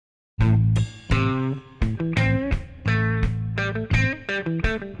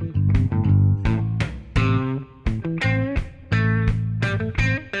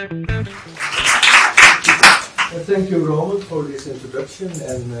introduction,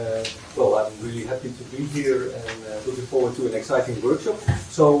 and well, I'm really happy to be here and looking forward to an exciting workshop.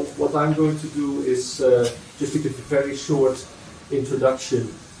 So what I'm going to do is just to give a very short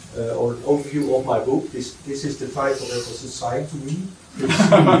introduction or an overview of my book. This is the title that was assigned to me.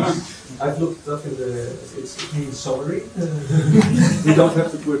 I've looked up in the, it means summary. We don't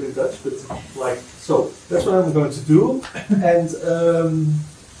have the word in Dutch, but like, so that's what I'm going to do. And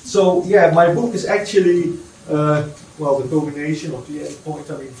so yeah, my book is actually, well, the culmination of the end point.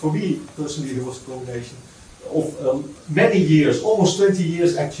 I mean, for me personally, there was a culmination of many years, almost 20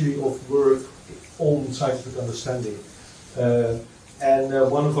 years actually, of work on scientific understanding. And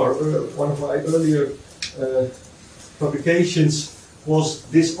one of my earlier publications was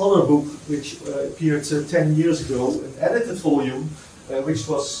this other book, which appeared 10 years ago, an edited volume, which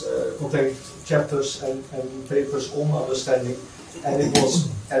was contained chapters and papers on understanding, and it was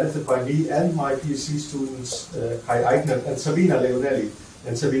edited by me and my PhD students, Kai Eichner and Sabina Leonelli.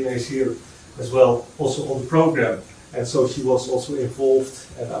 And Sabina is here as well, also on the program, and so she was also involved,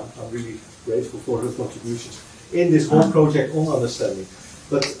 and I'm really grateful for her contributions in this whole project on understanding.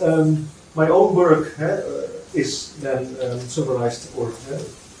 But my own work is then summarized or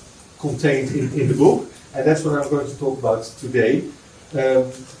contained in the book, and that's what I'm going to talk about today.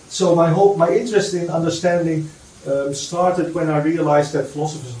 So my interest in understanding started when I realized that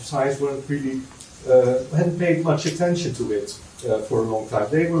philosophers of science weren't really hadn't paid much attention to it for a long time.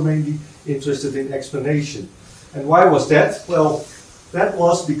 They were mainly interested in explanation. And why was that? Well, that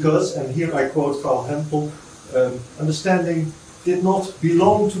was because, and here I quote Carl Hempel, understanding did not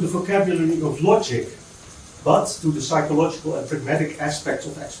belong to the vocabulary of logic, but to the psychological and pragmatic aspects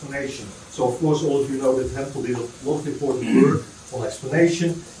of explanation. So of course all of you know that Hempel did a lot of important work on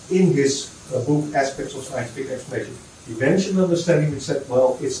explanation in his book Aspects of Scientific Explanation. He mentioned understanding and said,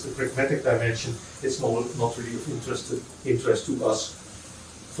 well, it's the pragmatic dimension, it's not really of interest to us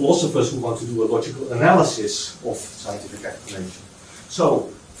philosophers who want to do a logical analysis of scientific explanation. So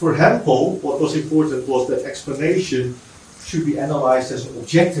for Hempel, what was important was that explanation should be analyzed as an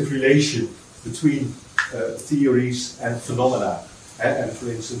objective relation between theories and phenomena. And for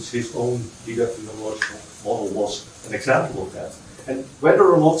instance, his own deductive phenomenological model was an example of that. And whether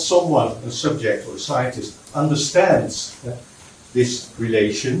or not someone, a subject or a scientist, understands this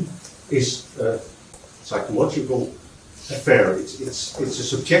relation is a psychological affair. It's a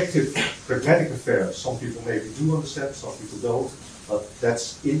subjective, pragmatic affair. Some people maybe do understand, some people don't, but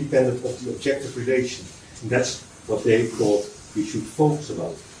that's independent of the objective relation. And that's what they thought we should focus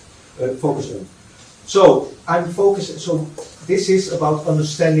on. So so this is about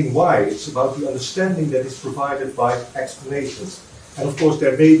understanding why. It's about the understanding that is provided by explanations. And of course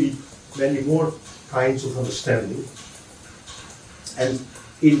there may be many more kinds of understanding. And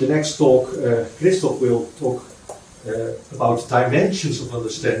in the next talk, Christoph will talk about dimensions of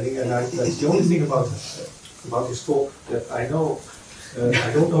understanding, and that's the only thing about his talk that I know.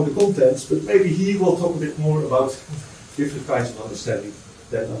 I don't know the contents, but maybe he will talk a bit more about different kinds of understanding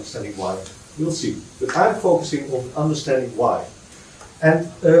than understanding why. We'll see. But I'm focusing on understanding why. And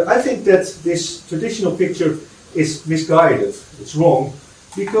I think that this traditional picture is misguided. It's wrong,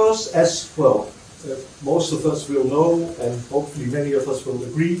 because as well, most of us will know, and hopefully many of us will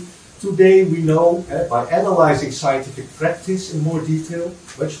agree, today we know, by analyzing scientific practice in more detail,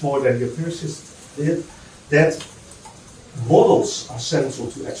 much more than the empiricists did, that models are central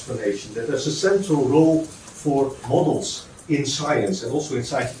to explanation, that there's a central role for models in science and also in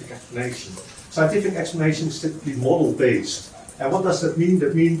scientific explanation. Scientific explanation is typically model-based. And what does that mean?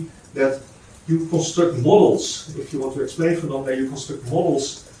 That means that you construct models. If you want to explain phenomena, you construct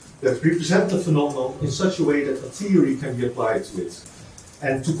models that represent the phenomenon in such a way that a theory can be applied to it.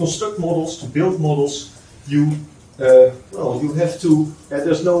 And to construct models, to build models, you have to.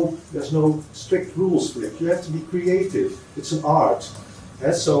 There's no strict rules for it. You have to be creative. It's an art.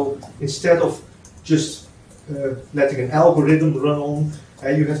 So instead of just letting an algorithm run on,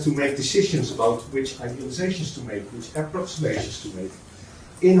 you have to make decisions about which idealizations to make, which approximations to make.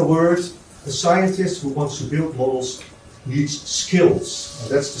 In a word, a scientist who wants to build models needs skills,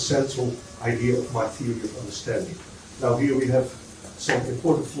 and that's the central idea of my theory of understanding. Now here we have some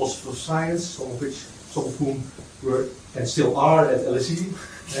important philosophers of science, some of whom were and still are at LSE.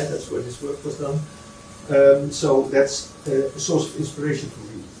 That's where this work was done. So that's a source of inspiration for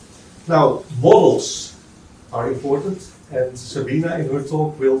me. Now, models are important, and Sabina in her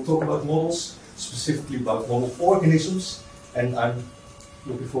talk will talk about models, specifically about model organisms, and I'm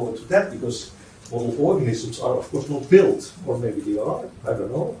looking forward to that because model organisms are of course not built, or maybe they are, I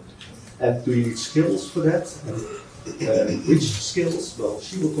don't know. And do you need skills for that? And which skills? Well,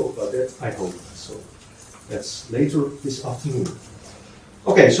 she will talk about that, I hope. So That's later this afternoon.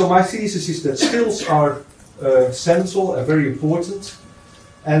 Okay, so my thesis is that skills are central and very important,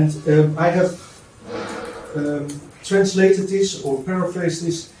 and I have translated this or paraphrased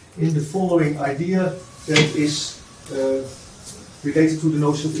this in the following idea that is related to the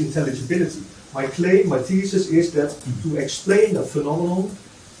notion of intelligibility. My claim, my thesis is that to explain a phenomenon,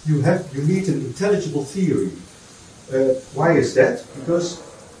 you need an intelligible theory. Why is that? Because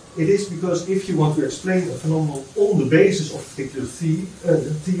if you want to explain a phenomenon on the basis of a particular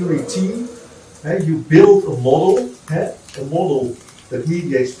theory T, you build a model that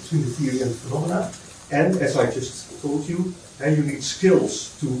mediates between the theory and the phenomena. And as I just told you, you need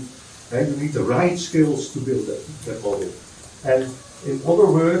skills you need the right skills to build that model. And in other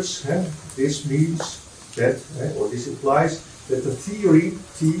words, this means that, or this implies that the theory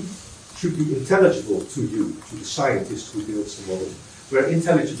T should be intelligible to you, to the scientist who builds the model. Where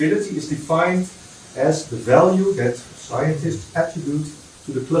intelligibility is defined as the value that scientists attribute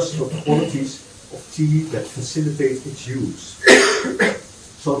to the cluster of qualities of T that facilitate its use.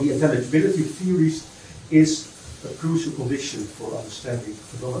 So the intelligibility of theories is a crucial condition for understanding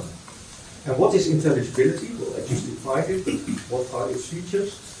phenomena. And what is intelligibility? Well, I just defined it. What are its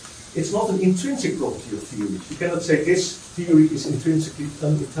features? It's not an intrinsic property of theories. You cannot say this theory is intrinsically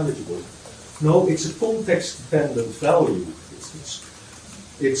unintelligible. No, it's a context-dependent value.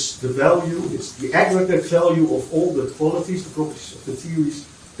 It's the value, it's the aggregate value of all the qualities, the properties of the theories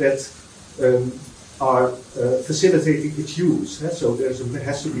that are facilitating its use. So there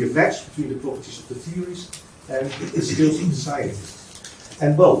has to be a match between the properties of the theories and the skills of the scientist.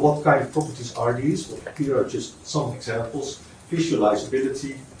 And well, what kind of properties are these? Well, here are just some examples: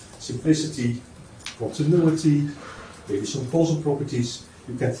 visualizability, simplicity, continuity, maybe some causal properties.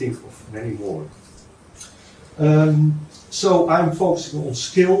 You can think of many more. So I'm focusing on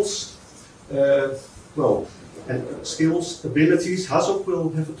skills. Skills, abilities. Hasop will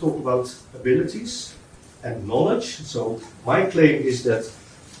have a talk about abilities and knowledge. So my claim is that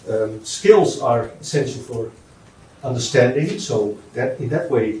skills are essential for understanding. So that in that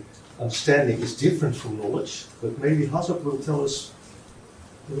way, understanding is different from knowledge. But maybe Hasop will tell us,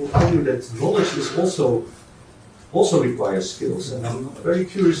 will tell you that knowledge is also requires skills. And I'm very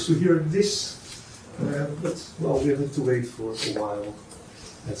curious to hear this. But we have to wait for a while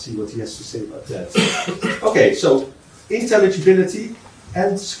and see what he has to say about that. Okay, so intelligibility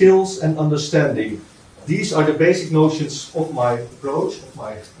and skills and understanding. These are the basic notions of my approach, of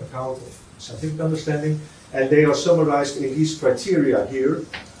my account of scientific understanding, and they are summarized in these criteria here.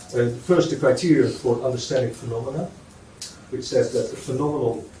 First, the criteria for understanding phenomena, which says that the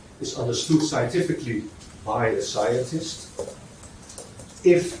phenomenon is understood scientifically by a scientist,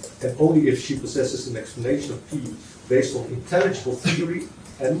 if and only if she possesses an explanation of P based on intelligible theory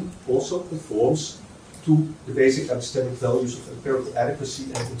and also conforms to the basic epistemic values of empirical adequacy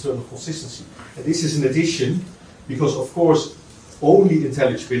and internal consistency. And this is an addition, because of course only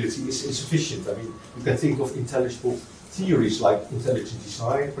intelligibility is insufficient. I mean, you can think of intelligible theories like intelligent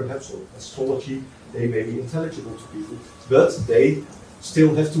design, perhaps, or astrology. They may be intelligible to people, but they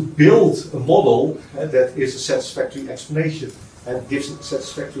still have to build a model that is a satisfactory explanation and gives a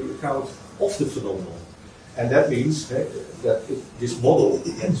satisfactory account of the phenomenon. And that means that this model,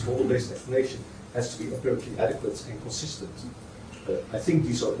 and this model-based explanation, has to be empirically adequate and consistent. I think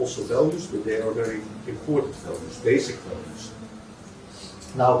these are also values, but they are very important values, basic values.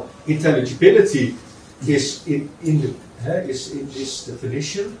 Now, intelligibility is in this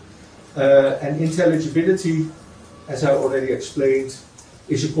definition, and intelligibility, as I already explained,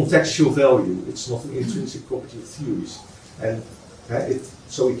 is a contextual value. It's not an intrinsic property of theories. And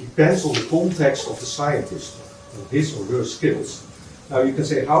so it depends on the context of the scientist, on his or her skills. Now you can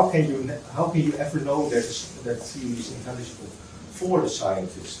say, how can you ever know that theory is intelligible for the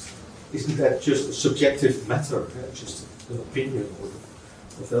scientist? Isn't that just a subjective matter, just an opinion or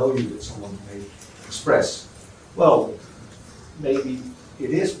a value that someone may express? Well, maybe it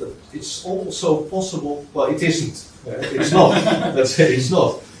is, but it's also possible. Well, it isn't. It's not. Let's say it's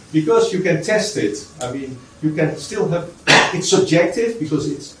not. Because you can test it. I mean, you can still have, it's subjective because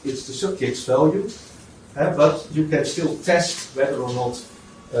it's the subject's value, but you can still test whether or not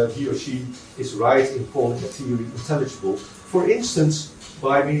he or she is right in calling a theory intelligible. For instance,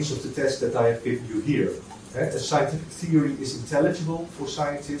 by means of the test that I have given you here. A scientific theory is intelligible for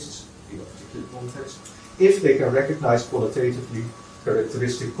scientists in a particular context if they can recognize qualitatively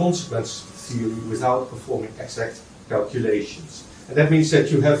characteristic consequences of the theory without performing exact calculations. And that means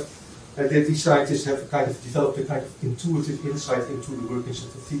that you have, that these scientists have developed a kind of intuitive insight into the workings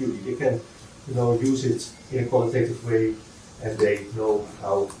of the theory. They can, use it in a qualitative way, and they know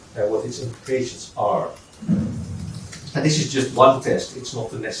what its implications are. And this is just one test, it's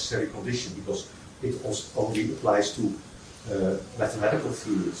not a necessary condition because it also only applies to mathematical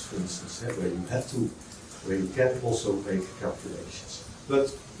theories, for instance, where you can also make calculations.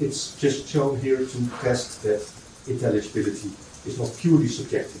 But it's just shown here to test that intelligibility is not purely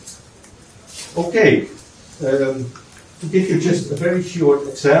subjective. Okay, to give you just a very short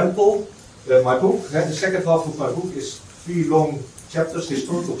example, my book, the second half of my book is 3 long chapters,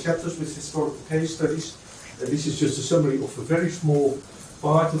 historical chapters with historical case studies. This is just a summary of a very small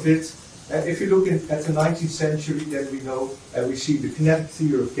part of it. If you look at the 19th century, then we know, we see the kinetic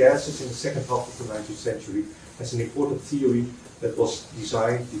theory of gases in the second half of the 19th century as an important theory that was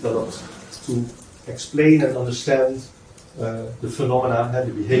developed to explain and understand the phenomena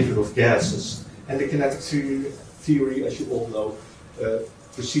and the behavior of gases. And the kinetic theory, as you all know,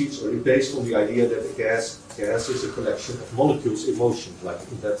 proceeds or is based on the idea that a gas is a collection of molecules in motion, like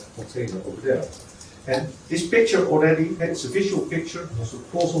in that container over there. And this picture already, it's a visual picture, also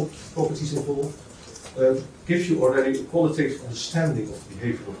causal properties involved, gives you already a qualitative understanding of the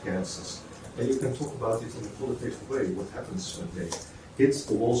behavior of gases. And you can talk about it in a qualitative way, what happens when they hit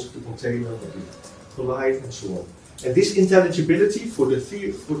the walls of the container, when they collide, and so on. And this intelligibility for the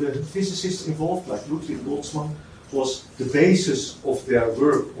physicists involved, like Ludwig Boltzmann, was the basis of their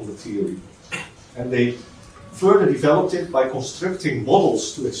work on the theory. And they further developed it by constructing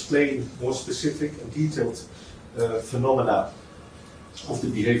models to explain more specific and detailed phenomena of the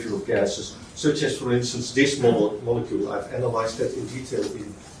behavior of gases, such as, for instance, this molecule. I've analyzed that in detail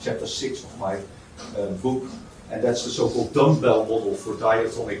in chapter 6 of my book, and that's the so-called dumbbell model for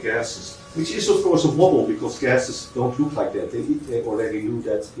diatomic gases, which is, of course, a model because gases don't look like that. They already knew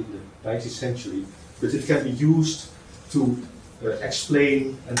that in the 19th century, but it can be used to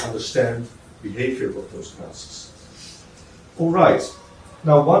explain and understand behavior of those gases. All right.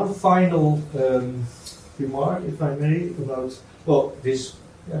 Now, one final remark, if I may, about, well, this,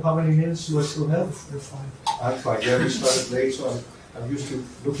 how many minutes do I still have? You're fine. I'm fine. Yeah, we started late, so I'm used to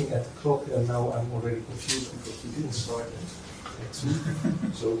looking at the clock, and now I'm already confused because we didn't start at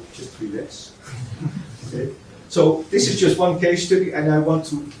 2. So just relax. Okay. So this is just one case study, and I want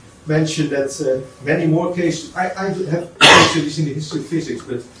to mention that many more cases. I have case studies in the history of physics,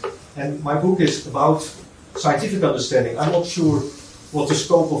 and my book is about scientific understanding. I'm not sure what the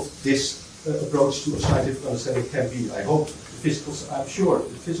scope of this approach to a scientific understanding can be. I'm sure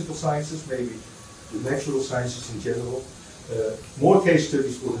the physical sciences, maybe the natural sciences in general. More case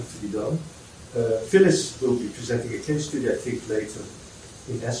studies will have to be done. Phyllis will be presenting a case study, I think, later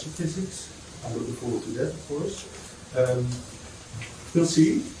in astrophysics. I'm looking forward to that, of course. We'll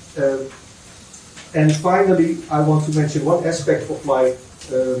see. And finally, I want to mention one aspect of my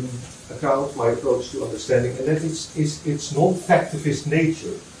account, my approach to understanding, and that is its non-factivist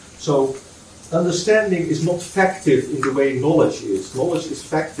nature. So, understanding is not factive in the way knowledge is. Knowledge is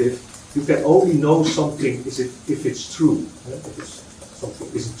factive. You can only know something if it's true. If something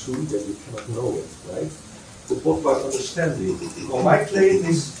isn't true, then you cannot know it, right? But what about understanding? Well, my claim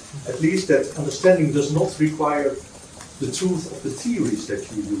is, at least, that understanding does not require the truth of the theories that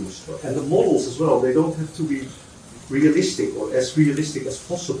you use. And the models as well, they don't have to be realistic or as realistic as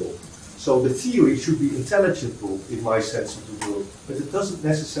possible. So the theory should be intelligible in my sense of the word, but it doesn't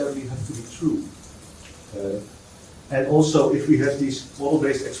necessarily have to be true. And also, if we have these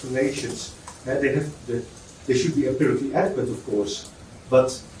model-based explanations, they should be empirically adequate, of course,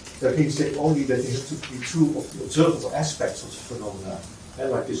 but that means that only that they have to be true of the observable aspects of the phenomena,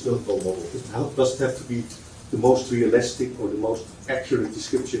 like this dumbbell model. It doesn't have to be the most realistic or the most accurate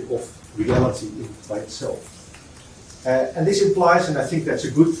description of reality by itself. And this implies, and I think that's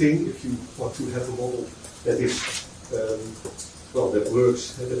a good thing if you want to have a model that is, that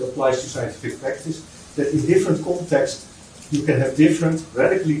works, that applies to scientific practice, that in different contexts you can have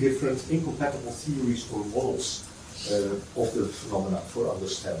radically different, incompatible theories or models of the phenomena for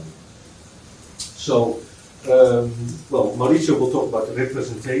understanding. So, Mauricio will talk about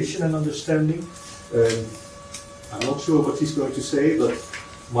representation and understanding. I'm not sure what he's going to say, but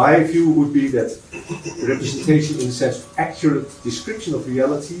my view would be that representation in the sense of accurate description of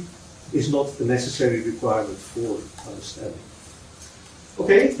reality is not a necessary requirement for understanding.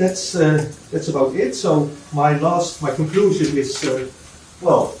 Okay, that's about it. So my conclusion is a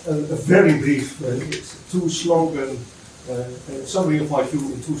very brief two-slogan summary of my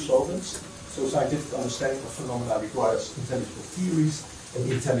view in 2 slogans. So scientific understanding of phenomena requires intelligible theories,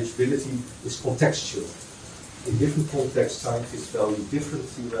 and intelligibility is contextual. In different contexts, scientists value different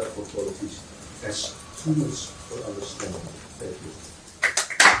theoretical qualities as tools for understanding. Thank you.